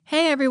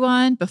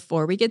everyone.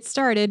 Before we get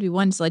started, we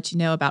wanted to let you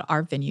know about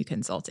our venue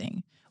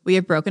consulting. We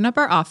have broken up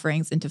our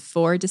offerings into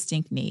 4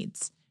 distinct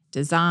needs: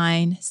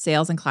 design,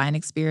 sales and client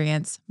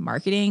experience,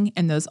 marketing,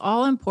 and those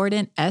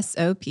all-important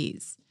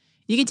SOPs.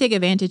 You can take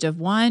advantage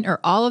of one or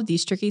all of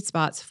these tricky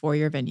spots for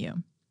your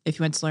venue. If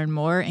you want to learn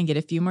more and get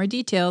a few more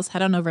details,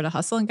 head on over to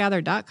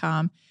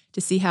hustleandgather.com to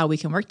see how we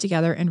can work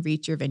together and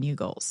reach your venue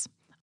goals.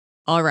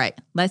 All right,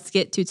 let's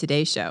get to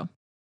today's show.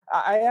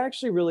 I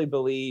actually really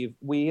believe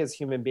we as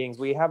human beings,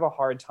 we have a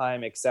hard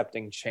time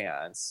accepting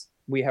chance.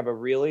 We have a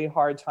really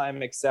hard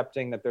time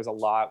accepting that there's a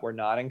lot we're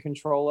not in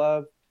control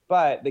of.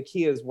 But the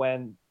key is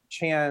when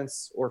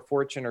chance or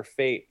fortune or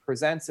fate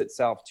presents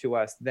itself to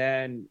us,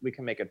 then we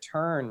can make a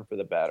turn for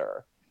the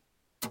better.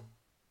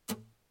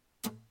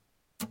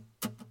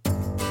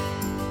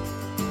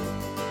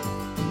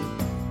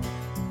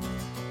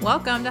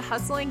 Welcome to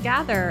Hustle and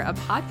Gather, a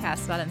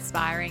podcast about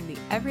inspiring the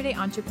everyday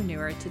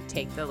entrepreneur to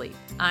take the leap.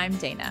 I'm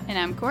Dana. And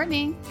I'm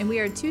Courtney. And we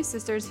are 2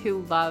 sisters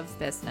who love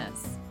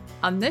business.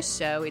 On this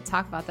show, we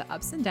talk about the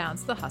ups and downs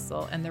of the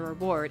hustle and the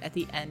reward at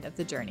the end of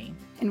the journey.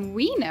 And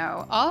we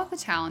know all of the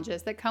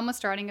challenges that come with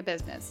starting a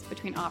business,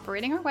 between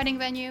operating our wedding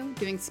venue,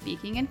 doing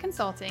speaking and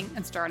consulting,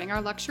 and starting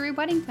our luxury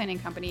wedding planning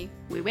company.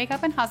 We wake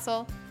up and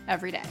hustle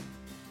every day.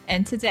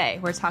 And today,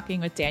 we're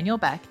talking with Daniel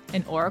Beck,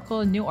 an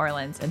oracle in New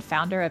Orleans and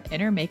founder of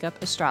Inner Makeup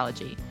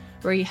Astrology,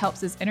 where he helps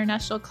his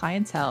international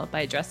clientele by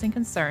addressing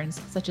concerns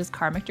such as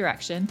karmic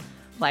direction,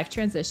 life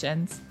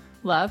transitions,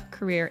 love,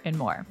 career, and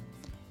more.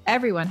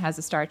 Everyone has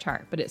a star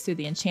chart, but it's through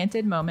the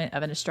enchanted moment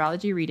of an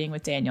astrology reading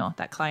with Daniel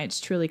that clients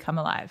truly come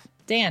alive.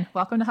 Dan,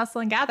 welcome to Hustle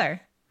and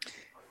Gather.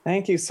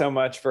 Thank you so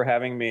much for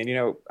having me.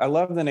 And, I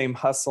love the name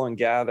Hustle and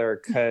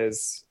Gather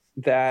because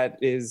that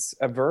is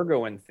a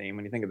Virgoan theme.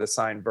 When you think of the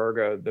sign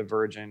Virgo, the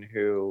virgin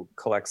who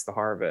collects the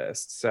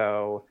harvest.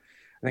 So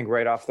I think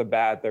right off the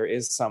bat, there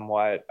is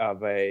somewhat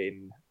of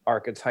an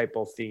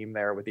archetypal theme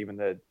there with even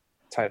the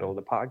title of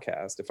the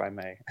podcast, if I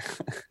may.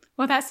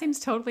 Well, that seems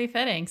totally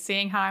fitting,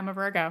 seeing how I'm a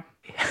Virgo.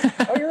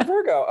 Oh, you're a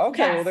Virgo.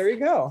 Okay, Yes. Well, there you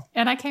go.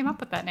 And I came up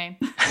with that name.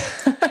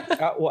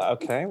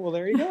 Okay, well,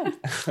 there you go.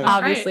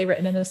 Obviously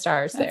written in the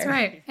stars there. That's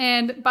right.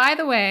 And by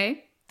the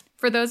way,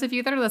 for those of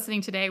you that are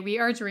listening today, we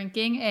are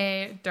drinking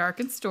a Dark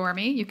and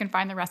Stormy. You can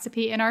find the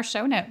recipe in our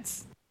show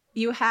notes.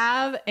 You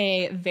have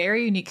a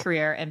very unique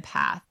career and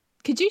path.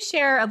 Could you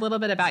share a little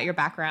bit about your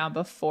background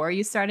before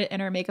you started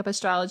Inner Makeup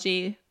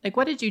Astrology? Like,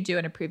 what did you do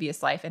in a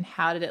previous life and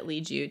how did it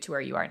lead you to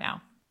where you are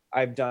now?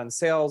 I've done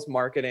sales,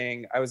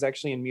 marketing. I was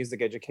actually in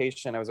music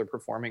education. I was a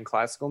performing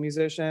classical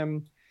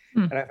musician,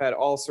 and I've had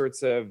all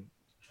sorts of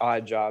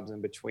odd jobs in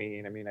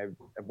between. I mean,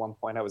 at one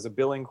point, I was a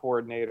billing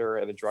coordinator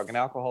at a drug and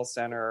alcohol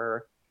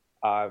center.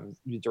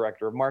 The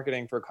director of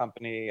marketing for a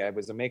company. I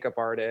was a makeup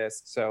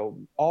artist. So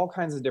all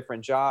kinds of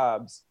different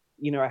jobs.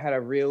 I had a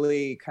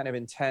really kind of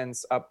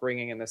intense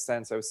upbringing in the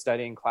sense I was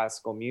studying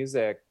classical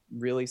music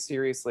really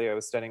seriously. I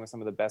was studying with some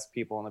of the best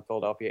people in the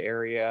Philadelphia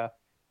area.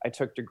 I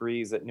took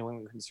degrees at New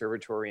England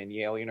Conservatory and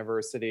Yale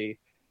University.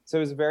 So it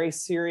was very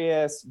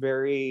serious,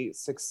 very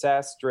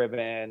success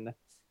driven.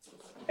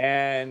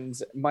 And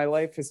my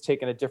life has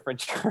taken a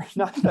different turn.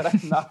 Not that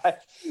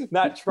I'm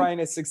not trying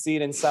to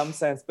succeed in some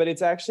sense, but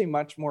it's actually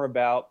much more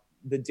about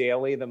the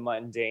daily, the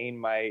mundane,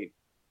 my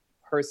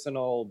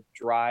personal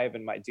drive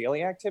and my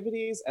daily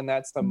activities. And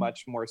that's a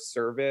much more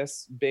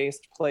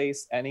service-based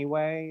place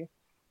anyway.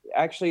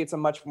 Actually, it's a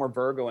much more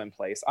Virgo-in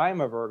place. I'm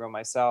a Virgo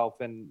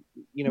myself. And,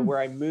 where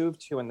I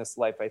moved to in this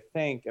life, I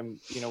think, and,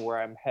 where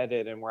I'm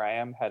headed and where I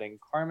am heading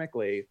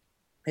karmically,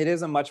 it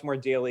is a much more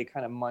daily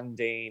kind of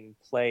mundane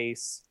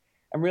place.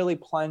 I'm really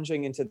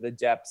plunging into the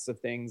depths of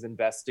things,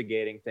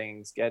 investigating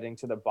things, getting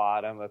to the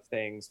bottom of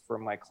things for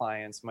my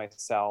clients,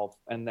 myself,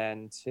 and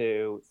then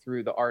through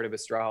the art of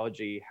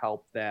astrology,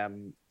 help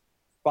them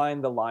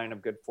find the line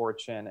of good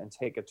fortune and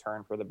take a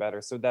turn for the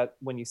better. So that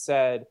when you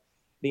said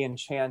the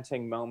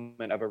enchanting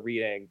moment of a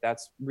reading,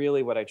 that's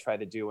really what I try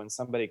to do when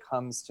somebody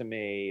comes to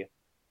me.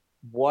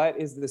 What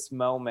is this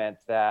moment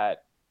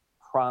that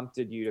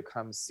prompted you to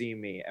come see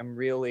me, and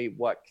really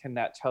what can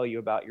that tell you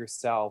about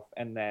yourself,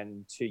 and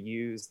then to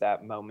use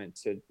that moment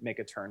to make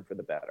a turn for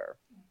the better.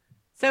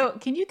 So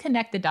can you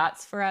connect the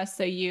dots for us?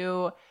 So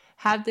you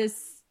have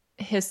this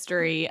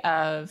history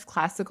of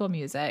classical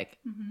music,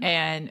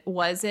 and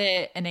was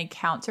it an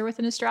encounter with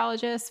an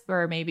astrologist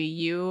where maybe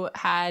you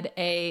had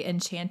a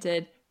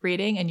enchanted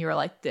reading and you were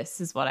like,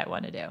 this is what I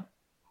want to do?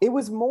 It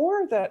was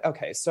more that,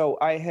 so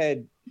I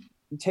had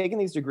taken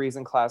these degrees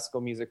in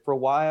classical music. For a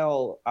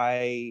while,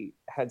 I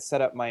had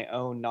set up my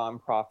own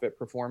nonprofit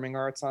performing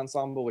arts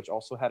ensemble, which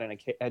also had an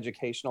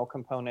educational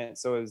component.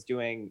 So I was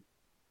doing,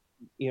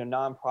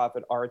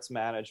 nonprofit arts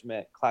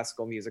management,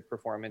 classical music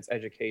performance,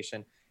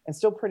 education, and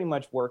still pretty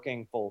much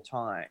working full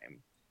time.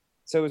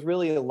 So it was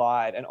really a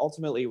lot. And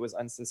ultimately, it was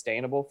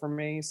unsustainable for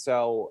me.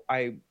 So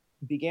I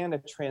began to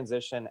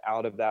transition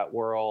out of that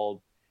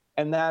world.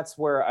 And that's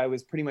where I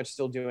was pretty much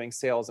still doing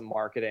sales and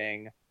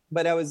marketing.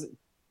 But I was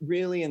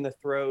really in the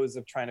throes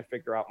of trying to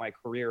figure out my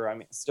career. I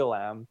mean, still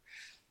am.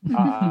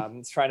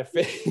 Trying to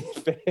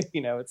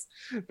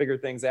figure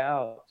things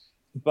out.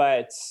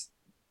 But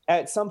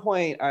at some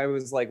point I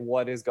was like,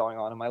 what is going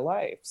on in my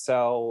life?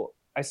 So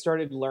I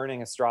started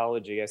learning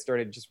astrology. I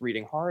started just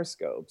reading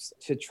horoscopes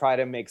to try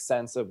to make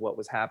sense of what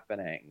was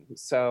happening.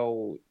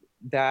 So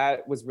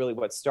that was really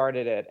what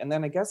started it. And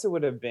then I guess it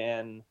would have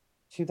been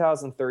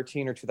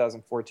 2013 or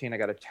 2014, I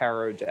got a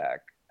tarot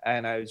deck.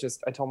 And I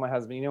told my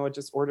husband, you know what,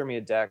 just order me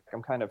a deck.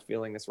 I'm kind of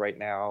feeling this right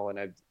now.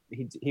 And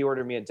he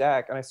ordered me a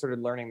deck, and I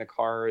started learning the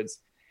cards.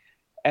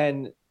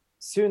 And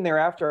soon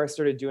thereafter, I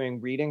started doing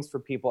readings for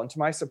people. And to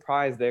my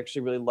surprise, they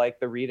actually really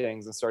liked the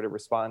readings and started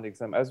responding to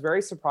them. I was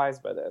very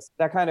surprised by this.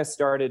 That kind of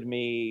started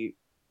me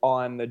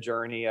on the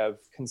journey of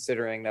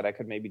considering that I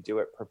could maybe do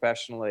it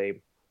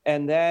professionally.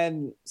 And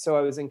then, so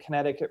I was in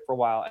Connecticut for a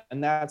while.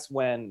 And that's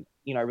when,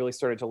 I really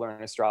started to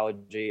learn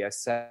astrology. I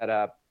set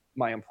up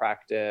my own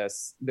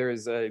practice.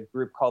 There's a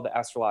group called the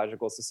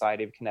Astrological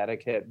Society of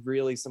Connecticut,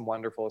 really some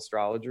wonderful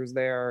astrologers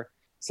there.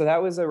 So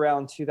that was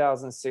around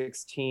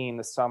 2016,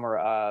 the summer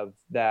of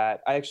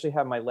that. I actually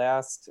had my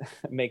last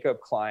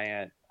makeup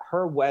client.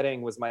 Her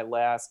wedding was my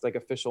last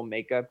official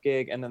makeup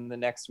gig. And then the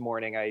next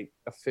morning I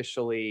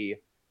officially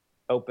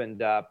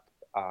opened up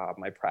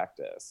my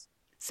practice.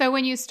 So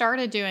when you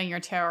started doing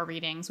your tarot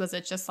readings, was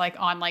it just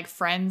on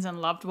friends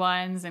and loved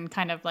ones and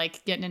kind of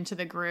getting into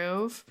the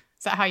groove?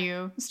 Is that how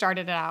you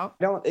started it out?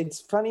 No,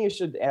 it's funny you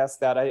should ask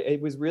that.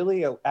 It was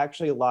really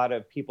actually a lot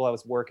of people I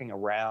was working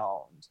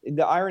around.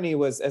 The irony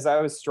was, as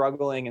I was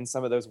struggling in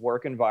some of those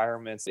work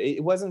environments,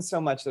 it wasn't so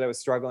much that I was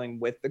struggling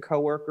with the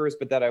coworkers,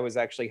 but that I was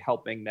actually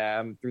helping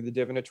them through the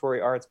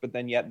divinatory arts. But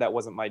then yet that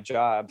wasn't my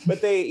job.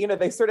 But they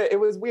sort of, it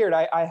was weird.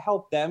 I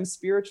helped them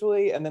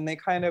spiritually, and then they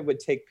kind of would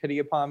take pity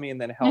upon me and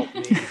then help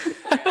me.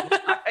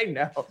 I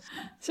know.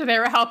 So they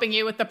were helping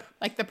you with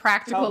the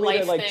practical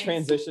life to, things.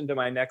 transition to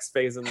my next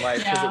phase in life,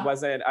 because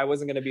I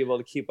wasn't going to be able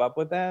to keep up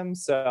with them.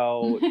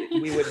 So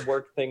we would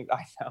work things.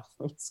 I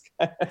know.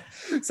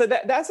 So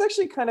that's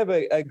actually kind of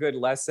a good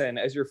lesson.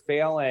 As you're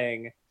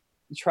failing,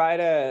 try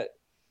to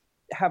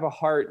have a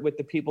heart with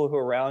the people who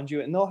are around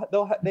you, and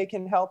they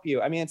can help you.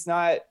 I mean, it's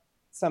not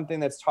something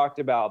that's talked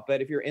about,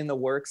 but if you're in the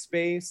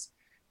workspace,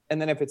 and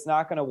then if it's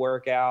not going to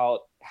work out,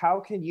 how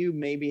can you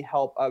maybe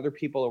help other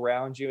people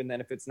around you? And then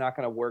if it's not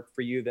going to work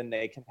for you, then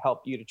they can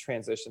help you to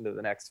transition to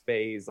the next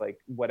phase, like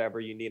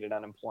whatever you need, an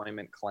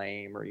unemployment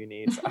claim, or you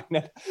need.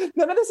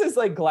 None of this is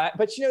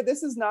but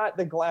this is not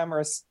the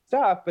glamorous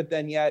stuff. But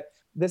then yet,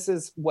 this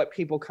is what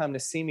people come to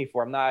see me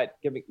for. I'm not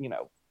giving,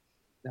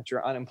 not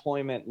your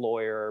unemployment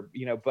lawyer,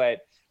 but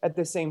at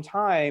the same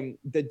time,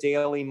 the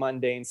daily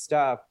mundane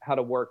stuff, how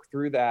to work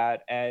through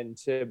that and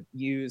to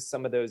use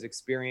some of those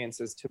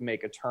experiences to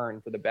make a turn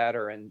for the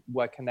better. And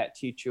what can that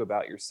teach you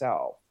about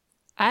yourself?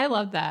 I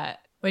love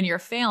that. When you're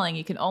failing,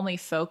 you can only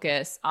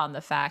focus on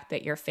the fact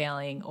that you're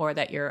failing or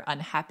that you're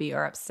unhappy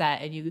or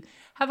upset. And you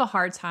have a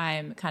hard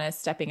time kind of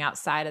stepping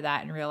outside of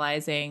that and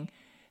realizing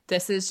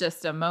this is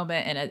just a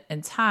moment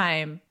in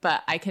time,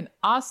 but I can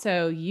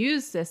also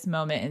use this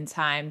moment in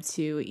time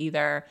to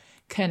either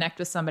connect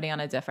with somebody on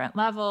a different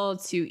level,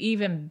 to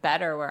even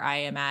better where I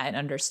am at and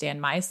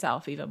understand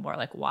myself even more.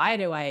 Why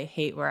do I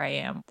hate where I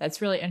am? That's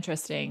really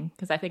interesting,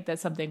 because I think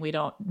that's something we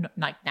don't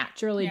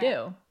naturally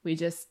do. We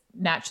just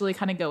naturally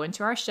kind of go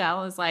into our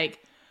shell as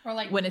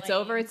when it's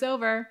over, it's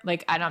over.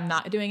 I'm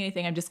not doing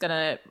anything. I'm just going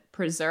to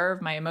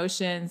preserve my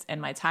emotions and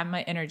my time,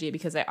 my energy,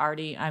 because I've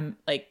already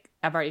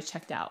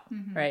checked out.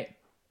 Mm-hmm. Right.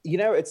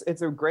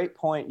 It's a great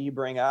point you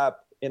bring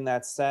up in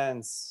that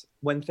sense.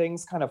 When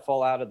things kind of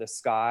fall out of the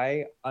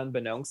sky,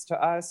 unbeknownst to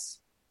us,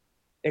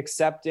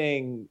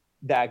 accepting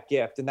that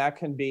gift, and that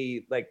can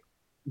be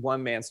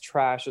one man's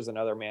trash is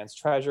another man's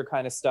treasure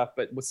kind of stuff,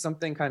 but with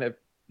something kind of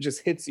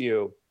just hits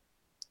you,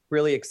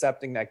 really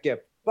accepting that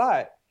gift.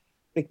 But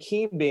the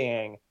key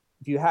being,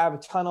 if you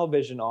have tunnel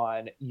vision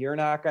on, you're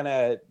not going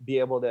to be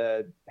able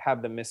to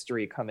have the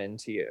mystery come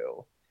into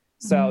you.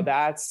 So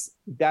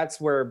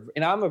that's where,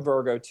 and I'm a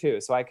Virgo too,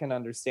 so I can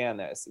understand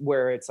this,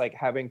 where it's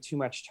having too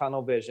much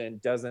tunnel vision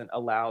doesn't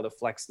allow the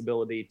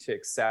flexibility to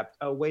accept,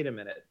 oh, wait a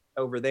minute,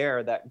 over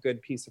there, that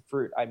good piece of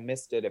fruit, I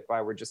missed it if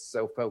I were just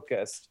so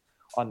focused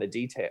on the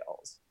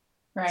details.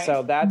 Right.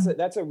 So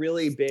that's a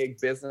really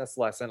big business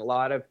lesson. A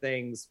lot of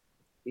things,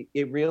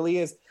 it really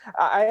is.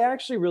 I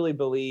actually really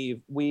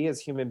believe we as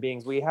human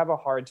beings, we have a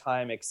hard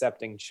time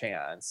accepting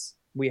chance.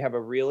 We have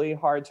a really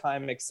hard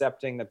time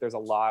accepting that there's a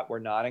lot we're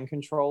not in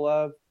control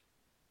of.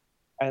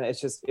 And it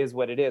just is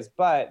what it is.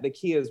 But the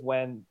key is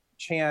when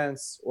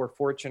chance or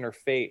fortune or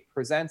fate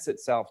presents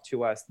itself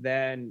to us,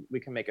 then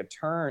we can make a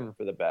turn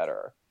for the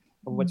better,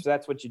 which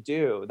that's what you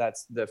do.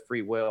 That's the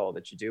free will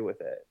that you do with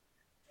it.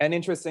 And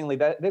interestingly,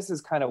 this is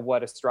kind of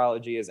what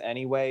astrology is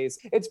anyways.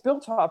 It's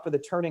built off of the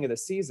turning of the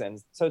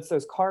seasons. So it's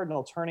those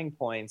cardinal turning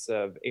points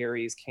of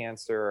Aries,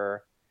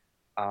 Cancer,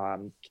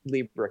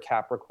 Libra,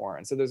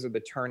 Capricorn. So those are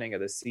the turning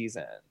of the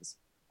seasons,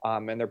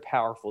 and they're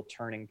powerful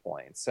turning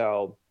points.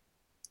 So,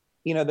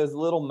 those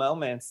little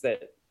moments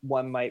that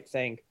one might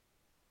think,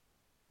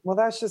 well,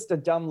 that's just a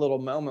dumb little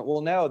moment.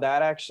 Well, no,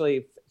 that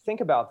actually,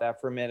 think about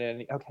that for a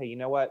minute. And okay, you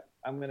know what?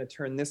 I'm going to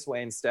turn this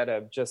way instead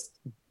of just,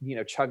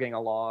 chugging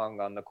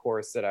along on the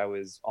course that I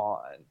was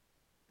on.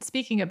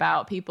 Speaking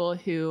about people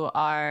who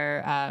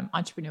are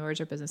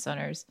entrepreneurs or business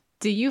owners,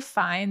 do you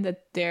find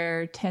that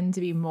there tend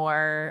to be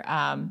more,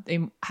 they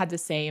had the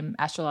same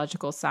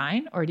astrological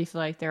sign, or do you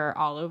feel like they're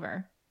all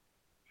over?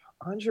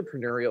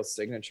 Entrepreneurial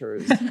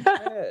signatures.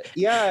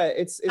 Yeah,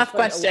 it's tough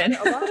question.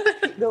 A lot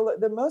of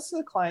the most of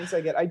the clients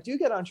I do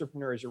get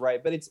entrepreneurs, you're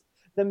right, but it's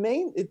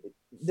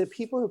the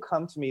people who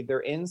come to me, they're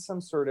in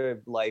some sort of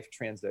life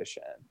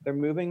transition. They're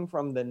moving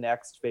from the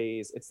next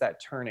phase. It's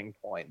that turning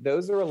point.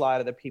 Those are a lot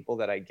of the people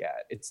that I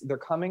get. They're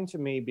coming to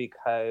me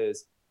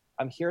because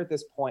I'm here at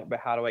this point, but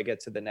how do I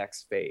get to the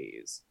next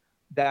phase?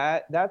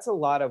 That's a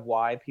lot of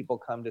why people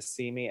come to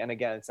see me. And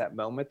again, it's that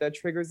moment that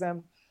triggers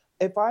them.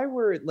 If I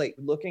were like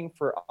looking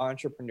for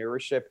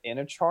entrepreneurship in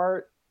a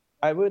chart,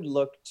 I would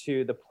look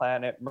to the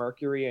planet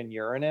Mercury and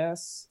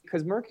Uranus,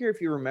 because Mercury,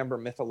 if you remember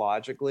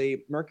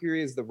mythologically,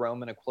 Mercury is the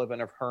Roman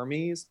equivalent of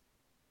Hermes.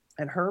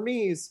 And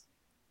Hermes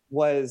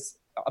was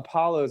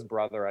Apollo's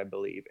brother, I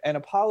believe. And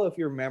Apollo, if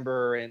you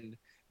remember in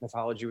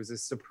mythology, was a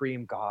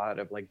supreme god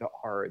of like the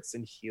arts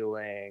and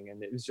healing.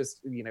 And it was just,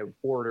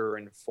 order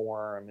and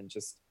form and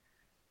just,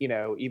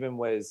 even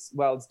was,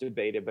 well, it's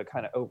debated, but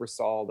kind of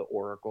oversaw the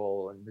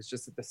oracle and was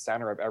just at the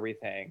center of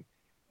everything.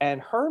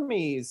 And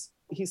Hermes,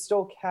 he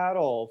stole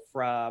cattle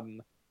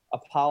from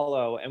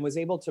Apollo and was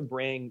able to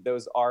bring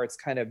those arts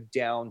kind of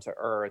down to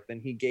earth.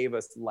 And he gave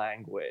us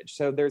language.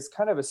 So there's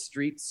kind of a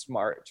street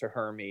smart to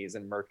Hermes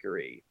and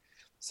Mercury.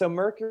 So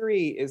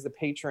Mercury is the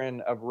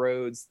patron of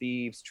roads,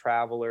 thieves,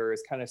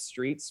 travelers, kind of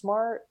street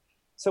smart.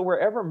 So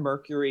wherever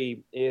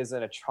Mercury is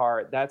in a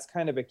chart, that's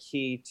kind of a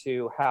key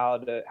to how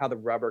the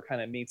rubber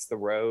kind of meets the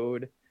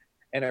road.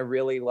 And I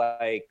really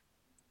like,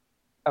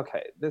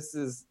 okay, this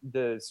is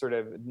the sort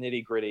of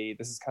nitty gritty.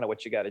 This is kind of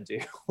what you got to do.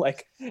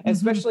 Like,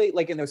 especially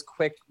like in those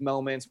quick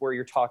moments where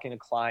you're talking to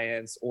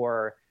clients,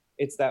 or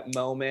it's that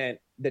moment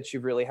that you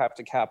really have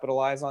to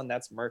capitalize on.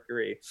 That's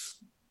Mercury.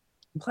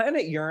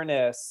 Planet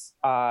Uranus,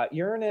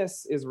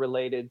 Uranus is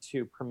related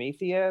to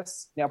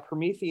Prometheus. Now,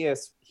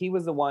 Prometheus, he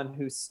was the one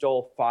who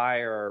stole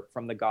fire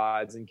from the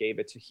gods and gave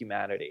it to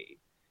humanity.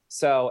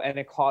 So, and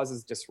it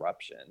causes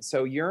disruption.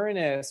 So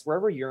Uranus,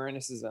 wherever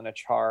Uranus is in a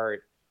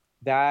chart,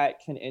 that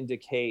can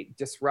indicate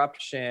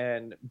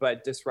disruption,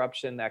 but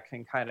disruption that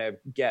can kind of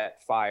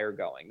get fire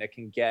going, that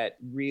can get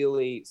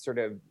really sort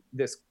of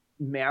this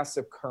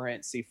massive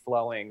currency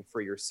flowing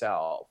for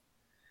yourself.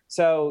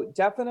 So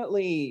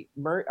definitely,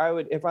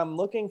 if I'm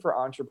looking for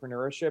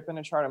entrepreneurship in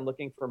a chart, I'm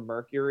looking for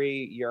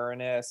Mercury,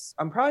 Uranus.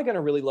 I'm probably going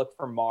to really look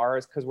for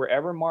Mars, because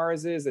wherever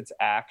Mars is, it's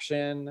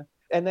action.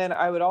 And then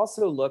I would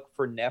also look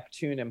for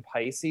Neptune and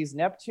Pisces.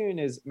 Neptune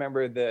is,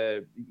 remember,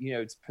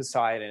 it's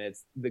Poseidon,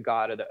 it's the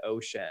god of the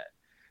ocean.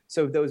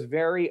 So those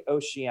very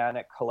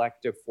oceanic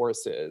collective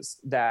forces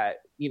that,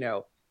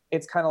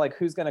 it's kind of like,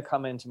 who's going to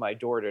come into my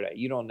door today?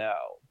 You don't know.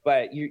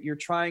 But you're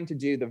trying to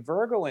do the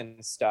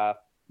Virgoan stuff,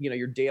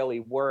 your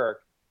daily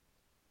work,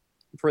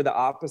 for the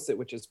opposite,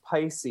 which is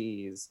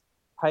Pisces.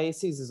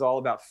 Pisces is all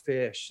about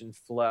fish and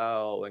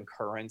flow and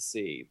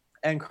currency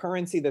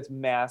that's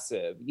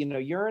massive.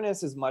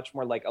 Uranus is much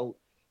more like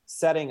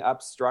setting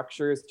up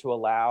structures to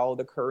allow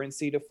the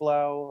currency to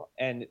flow,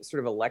 and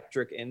sort of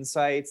electric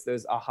insights,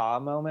 those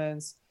aha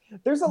moments.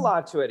 There's a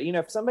lot to it.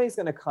 If somebody's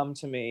going to come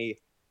to me,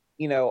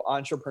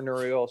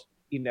 entrepreneurial,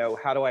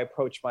 how do I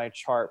approach my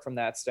chart from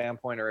that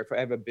standpoint? Or if I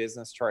have a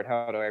business chart,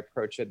 how do I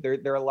approach it? There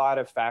are a lot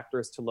of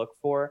factors to look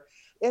for.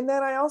 And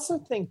then I also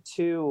think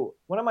too,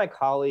 one of my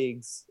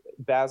colleagues,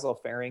 Basil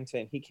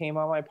Farrington, he came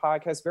on my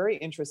podcast, very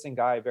interesting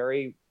guy,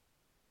 very,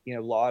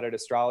 lauded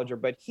astrologer,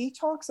 but he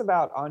talks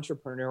about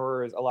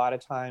entrepreneurs a lot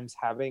of times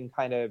having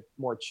kind of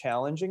more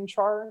challenging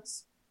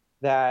charts,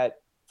 that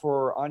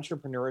for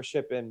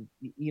entrepreneurship and,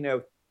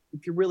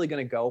 if you're really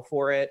going to go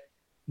for it,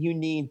 you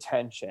need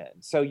tension.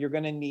 So you're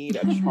going to need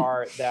a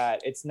chart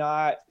that it's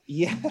not,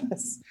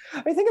 yes.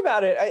 I mean, think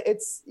about it.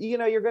 It's,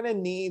 you're going to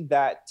need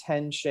that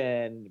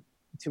tension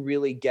to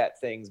really get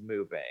things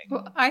moving.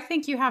 Well, I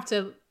think it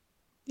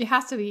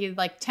has to be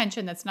like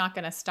tension that's not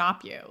going to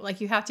stop you.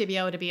 Like, you have to be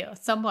able to be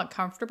somewhat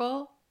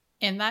comfortable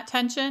in that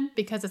tension,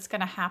 because it's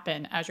going to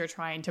happen as you're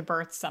trying to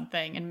birth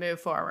something and move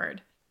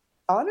forward.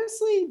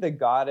 Honestly, the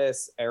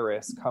goddess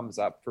Eris comes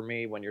up for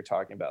me when you're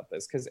talking about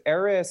this, because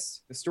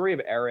Eris, the story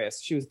of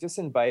Eris, she was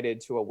disinvited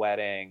to a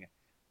wedding,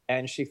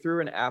 and she threw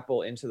an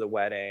apple into the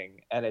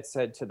wedding, and it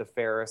said, to the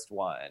fairest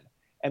one.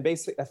 And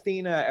basically,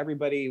 Athena,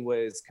 everybody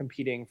was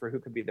competing for who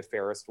could be the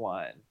fairest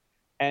one.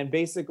 And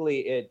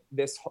basically,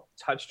 this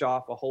touched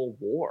off a whole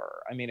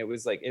war. I mean,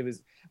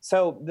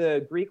 so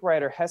the Greek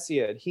writer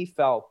Hesiod, he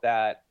felt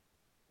that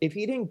if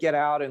he didn't get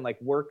out and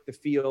like work the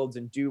fields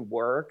and do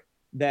work,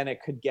 then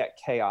it could get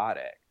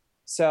chaotic.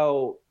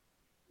 So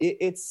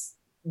it's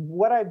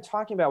what I'm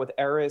talking about with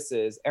Eris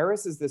is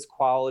this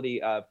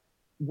quality of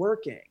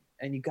working,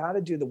 and you got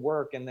to do the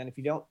work. And then if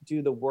you don't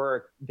do the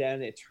work,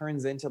 then it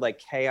turns into like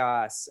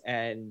chaos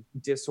and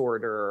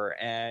disorder,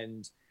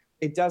 and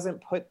it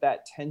doesn't put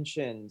that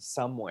tension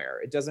somewhere.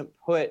 It doesn't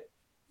put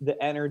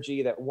the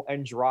energy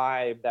and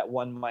drive that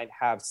one might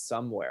have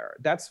somewhere.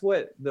 That's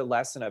what the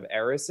lesson of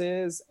Eris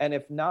is. And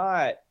if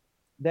not,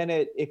 then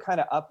it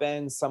kind of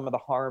upends some of the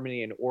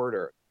harmony and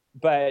order.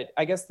 But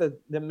I guess the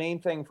main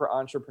thing for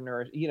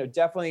entrepreneurs,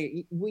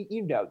 definitely,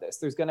 you know this,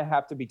 there's going to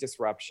have to be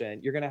disruption.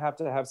 You're going to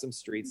have some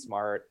street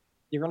smart.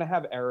 You're going to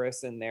have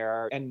Eris in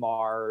there and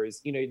Mars.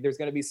 There's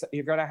going to be,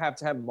 you're going to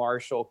have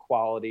Marshall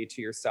quality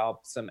to yourself,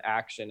 some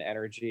action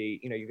energy.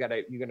 You're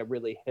going to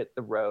really hit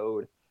the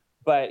road,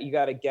 but you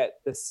got to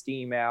get the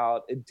steam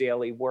out,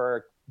 daily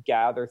work,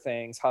 gather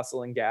things,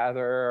 hustle and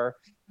gather.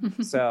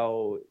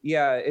 So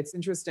yeah, it's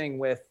interesting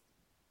with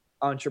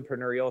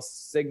entrepreneurial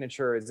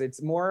signatures.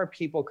 It's more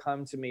people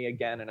come to me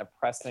again in a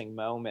pressing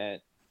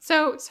moment.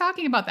 So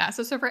talking about that,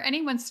 so for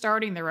anyone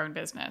starting their own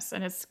business,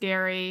 and it's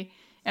scary,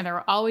 and there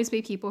will always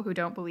be people who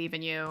don't believe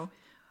in you,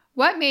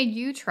 what made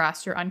you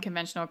trust your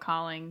unconventional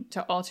calling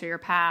to alter your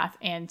path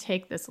and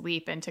take this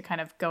leap into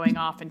kind of going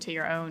off into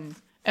your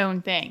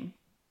own thing?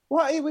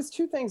 Well, it was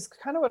two things,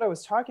 kind of what I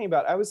was talking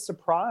about. I was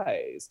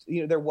surprised.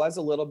 There was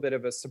a little bit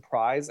of a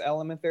surprise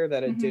element there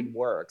that it did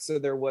work. So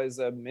there was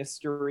a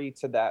mystery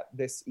to that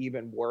this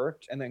even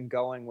worked, and then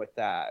going with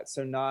that.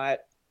 So not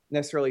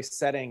necessarily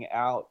setting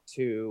out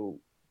to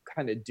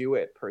kind of do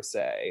it per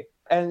se.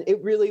 And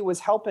it really was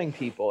helping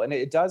people, and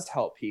it does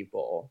help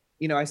people.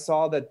 I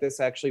saw that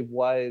this actually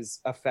was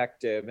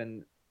effective.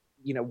 And,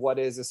 what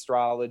is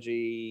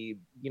astrology?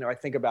 I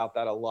think about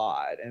that a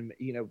lot. And,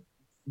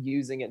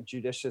 using it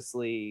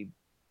judiciously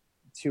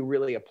to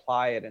really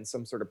apply it in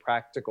some sort of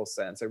practical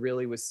sense. I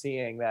really was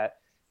seeing that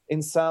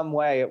in some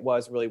way it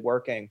was really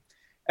working.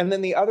 And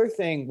then the other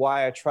thing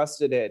why I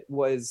trusted it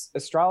was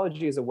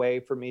astrology is a way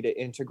for me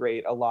to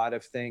integrate a lot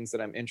of things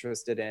that I'm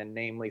interested in,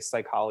 namely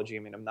psychology. I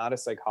mean, I'm not a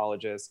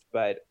psychologist,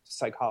 but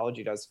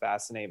psychology does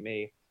fascinate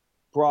me.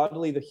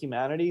 Broadly, the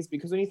humanities,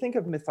 because when you think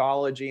of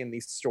mythology and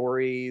these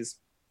stories,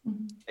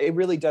 it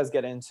really does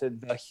get into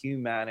the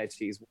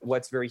humanities,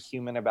 what's very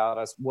human about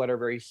us, what are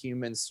very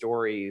human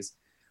stories.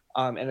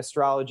 And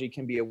astrology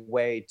can be a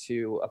way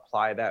to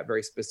apply that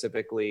very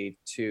specifically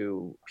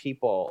to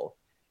people.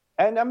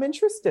 And I'm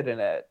interested in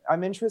it.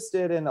 I'm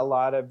interested in a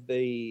lot of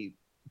the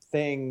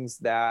things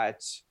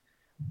that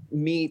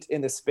meet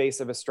in the space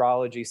of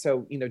astrology.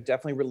 So,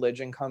 definitely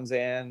religion comes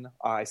in.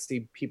 I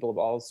see people of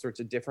all sorts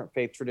of different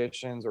faith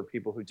traditions or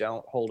people who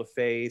don't hold a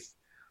faith.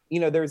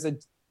 There's a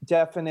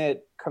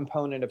definite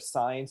component of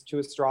science to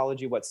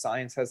astrology, what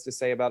science has to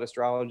say about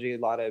astrology.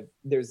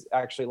 There's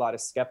actually a lot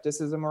of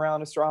skepticism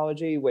around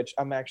astrology, which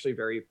I'm actually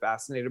very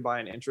fascinated by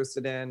and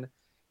interested in.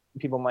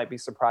 People might be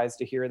surprised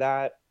to hear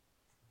that.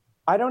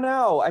 I don't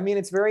know. I mean,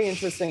 it's very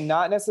interesting,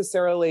 not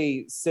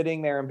necessarily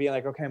sitting there and being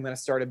like, okay, I'm going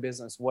to start a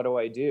business. What do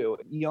I do?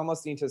 You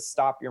almost need to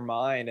stop your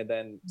mind, and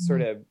then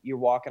sort of you're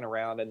walking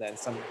around and then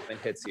something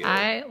hits you.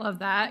 I love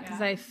that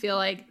because I feel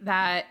like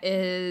that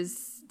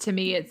is, to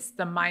me, it's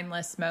the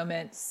mindless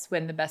moments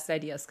when the best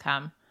ideas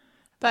come.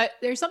 But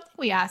there's something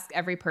we ask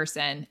every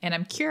person, and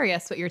I'm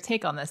curious what your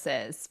take on this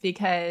is,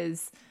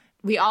 because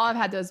we all have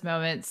had those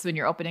moments when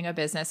you're opening a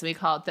business. We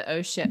call it the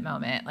oh shit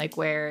moment, like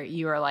where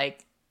you are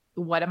like,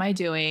 what am I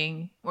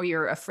doing? Or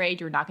you're afraid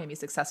you're not going to be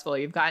successful.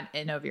 You've gotten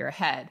in over your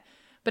head.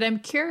 But I'm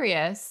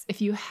curious if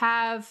you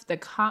have the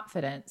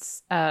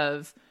confidence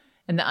of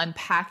and the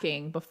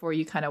unpacking before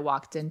you kind of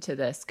walked into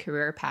this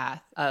career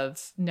path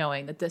of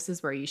knowing that this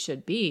is where you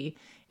should be.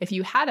 If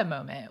you had a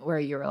moment where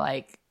you were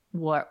like,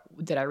 what,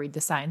 did I read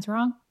the signs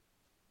wrong?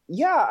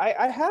 Yeah,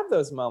 I have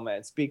those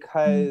moments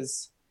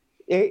because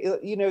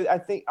I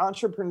think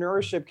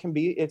entrepreneurship can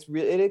be,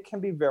 it can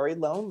be very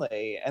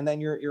lonely, and then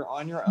you're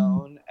on your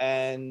own,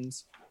 and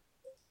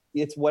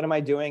it's, what am I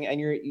doing? And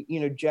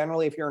you're,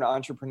 generally, if you're an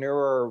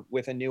entrepreneur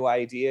with a new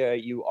idea,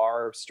 you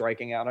are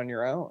striking out on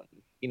your own.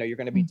 You're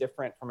going to be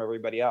different from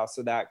everybody else.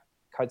 So that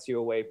cuts you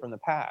away from the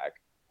pack.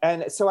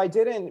 And so I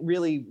didn't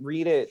really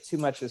read it too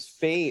much as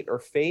fate or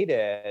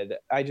fated.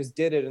 I just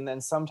did it. And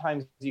then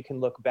sometimes you can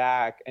look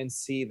back and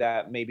see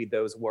that maybe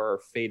those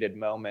were fated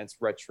moments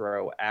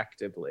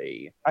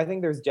retroactively. I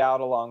think there's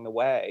doubt along the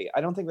way.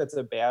 I don't think that's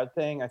a bad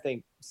thing. I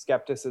think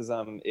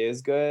skepticism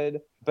is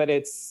good, but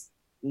it's,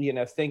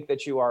 think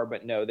that you are,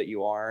 but know that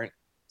you aren't.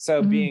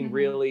 So being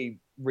really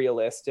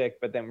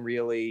realistic, but then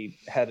really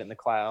head in the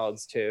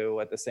clouds too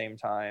at the same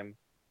time.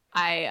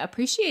 I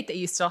appreciate that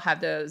you still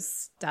have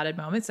those doubted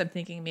moments. I'm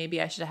thinking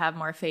maybe I should have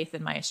more faith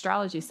in my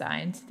astrology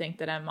sign to think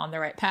that I'm on the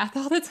right path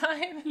all the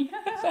time.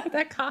 Yeah.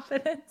 That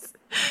confidence.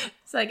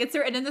 It's like, it's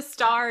written in the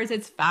stars.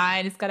 It's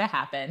fine. It's going to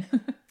happen.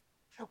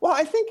 Well,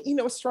 I think,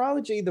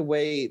 astrology, the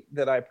way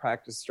that I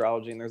practice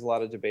astrology, and there's a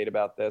lot of debate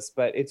about this,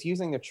 but it's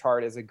using the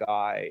chart as a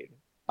guide.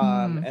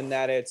 And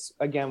that it's,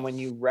 again, when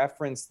you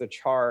reference the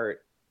chart,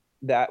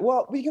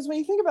 because when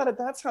you think about it,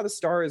 that's how the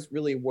stars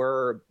really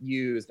were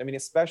used. I mean,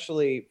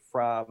 especially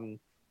from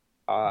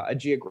a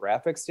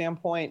geographic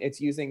standpoint, it's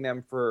using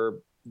them for,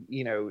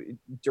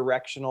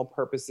 directional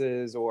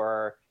purposes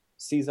or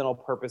seasonal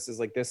purposes.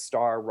 Like this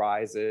star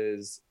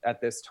rises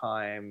at this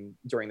time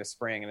during the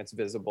spring and it's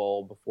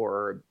visible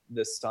before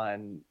the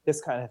sun,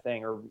 this kind of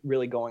thing, or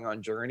really going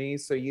on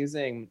journeys. So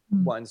using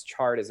one's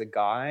chart as a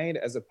guide,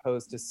 as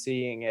opposed to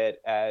seeing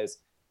it as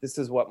this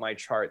is what my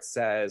chart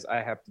says. I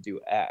have to do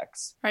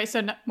X. Right.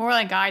 So more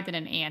like a guide than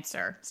an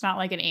answer. It's not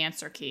like an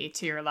answer key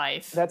to your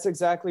life. That's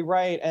exactly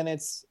right. And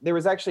there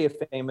was actually a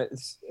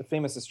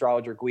famous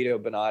astrologer, Guido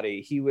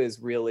Bonatti. He was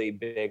really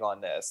big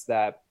on this,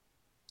 that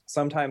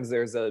sometimes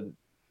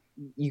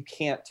you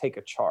can't take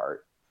a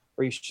chart,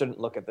 or you shouldn't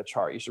look at the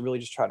chart. You should really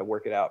just try to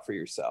work it out for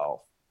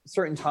yourself.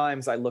 Certain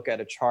times I look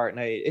at a chart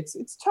and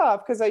it's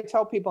tough, because I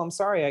tell people, I'm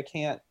sorry, I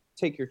can't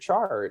take your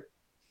chart.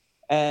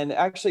 And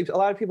actually, a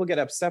lot of people get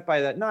upset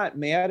by that, not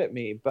mad at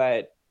me,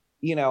 but,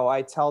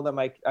 I tell them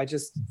I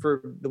just,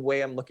 for the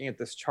way I'm looking at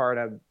this chart,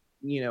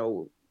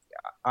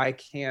 I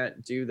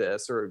can't do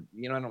this, or,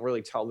 I don't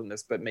really tell them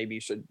this, but maybe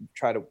you should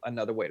try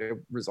another way to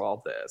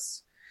resolve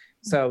this.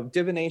 So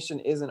divination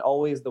isn't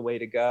always the way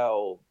to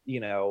go,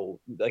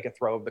 like a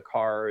throw of the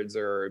cards,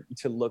 or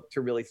to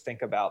really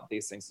think about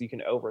these things so you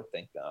can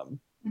overthink them.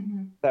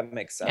 Mm-hmm. That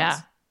makes sense. Yeah.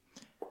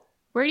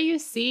 Where do you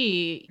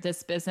see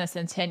this business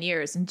in 10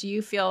 years? And do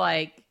you feel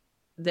like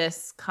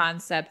this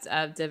concept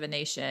of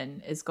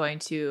divination is going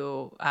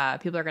to,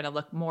 people are going to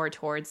look more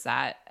towards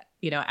that,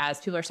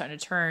 as people are starting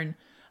to turn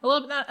a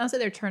little bit, I'll say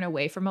they're turning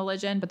away from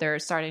religion, but they're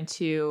starting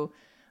to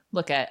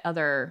look at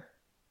other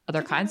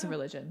kinds of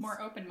religions.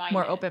 More open-minded.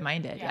 More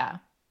open-minded, yeah.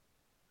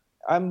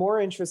 I'm more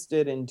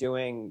interested in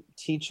doing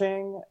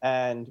teaching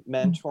and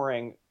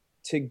mentoring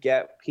to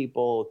get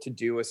people to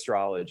do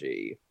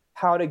astrology,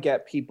 how to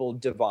get people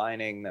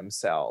divining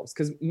themselves.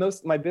 Because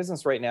my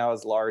business right now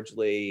is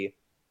largely,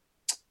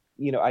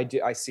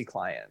 I see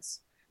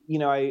clients.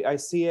 I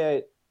see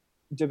it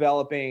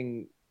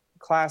developing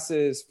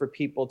classes for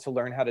people to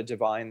learn how to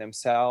divine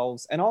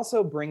themselves, and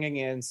also bringing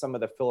in some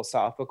of the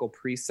philosophical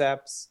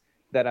precepts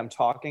that I'm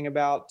talking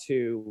about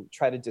to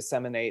try to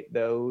disseminate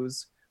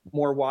those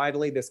more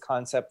widely. This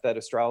concept that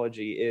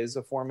astrology is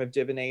a form of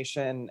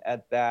divination,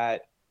 at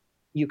that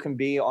you can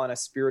be on a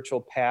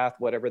spiritual path,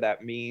 whatever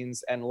that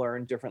means, and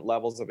learn different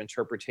levels of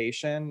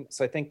interpretation.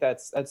 So I think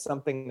that's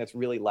something that's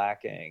really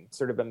lacking,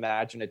 sort of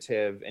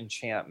imaginative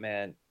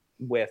enchantment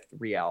with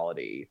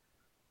reality.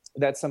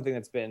 That's something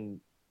that's been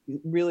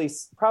really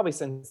probably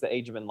since the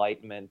Age of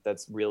Enlightenment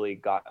that's really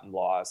gotten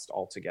lost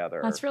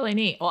altogether. That's really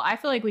neat. Well, I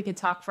feel like we could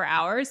talk for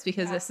hours,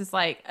 because this is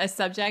like a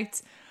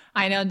subject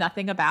I know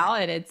nothing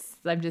about, and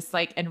I'm just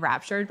like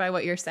enraptured by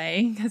what you're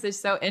saying, because it's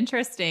so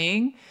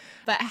interesting.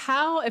 But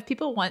if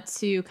people want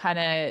to kind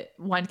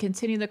of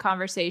continue the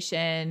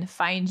conversation,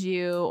 find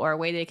you, or a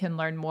way they can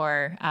learn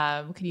more,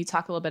 can you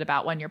talk a little bit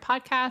about your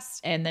podcast,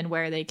 and then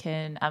where they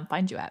can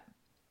find you at?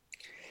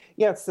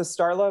 Yeah, it's the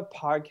Star Love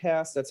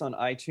podcast. That's on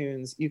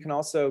iTunes. You can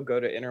also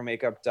go to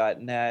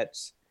innermakeup.net.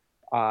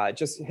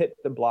 Just hit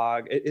the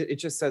blog. It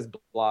just says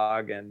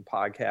blog and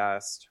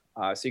podcast.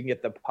 So you can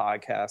get the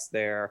podcast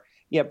there.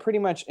 Yeah, pretty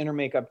much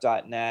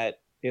innermakeup.net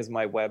is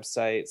my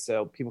website.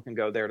 So people can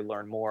go there to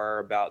learn more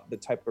about the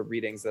type of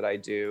readings that I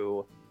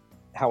do,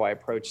 how I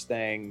approach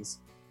things.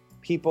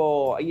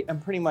 I'm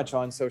pretty much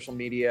on social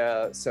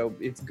media. So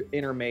it's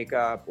Inner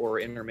Makeup or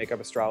Inner Makeup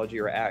Astrology,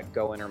 or at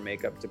Go Inner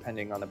Makeup,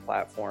 depending on the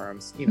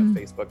platforms,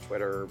 Facebook,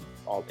 Twitter,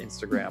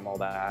 Instagram, all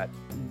that.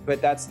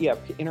 But that's,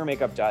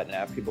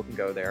 innermakeup.net. People can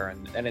go there,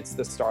 and it's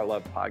the Star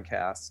Love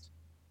podcast.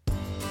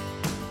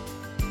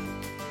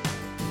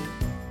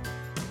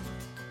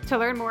 To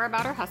learn more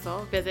about our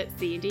hustle, visit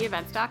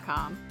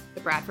cndevents.com,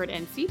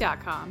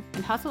 thebradfordnc.com,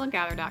 and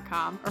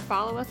hustleandgather.com, or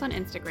follow us on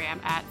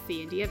Instagram at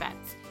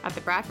cndevents, at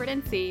the Bradford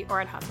NC,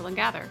 or at Hustle and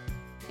Gather.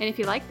 And if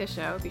you like this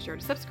show, be sure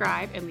to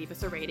subscribe and leave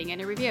us a rating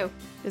and a review.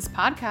 This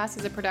podcast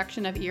is a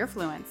production of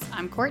Earfluence.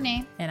 I'm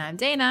Courtney. And I'm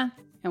Dana.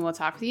 And we'll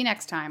talk with you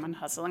next time on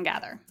Hustle and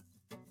Gather.